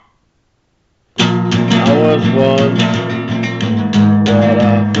was once what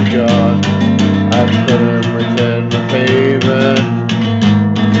I forgot. I couldn't return the favor.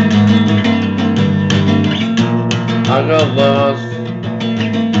 I got lost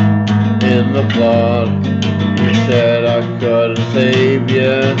in the plot. You said I couldn't save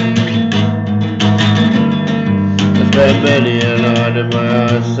you. I spent many a night in my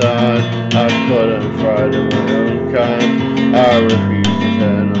eyesight. I couldn't frighten my own kind. I refuse to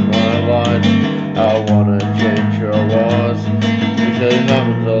turn on my lights. I wanna change your walls. Because it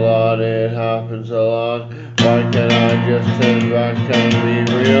happens a lot, it happens a lot. Why can't I just turn back and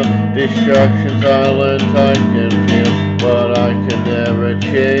be real? Distractions I learned I can feel, but I can never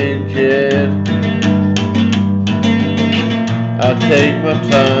change it. I take my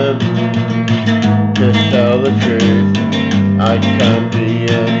time to tell the truth. I can't be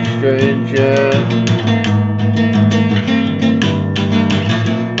any stranger.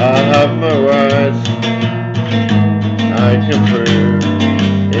 I have my rights, I can prove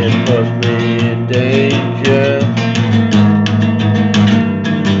it puts me in danger.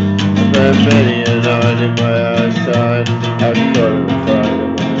 I spent many a night in my eyesight. I couldn't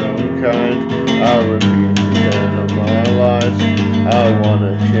frighten my own kind. I refuse to turn on my lights. I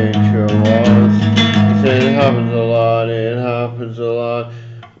wanna change your walls. You said it happens a lot, it happens a lot.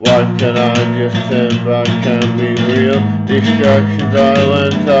 Why can't I just turn back and be real? Distractions I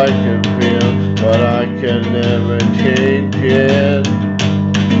learned I can feel, but I can never change it.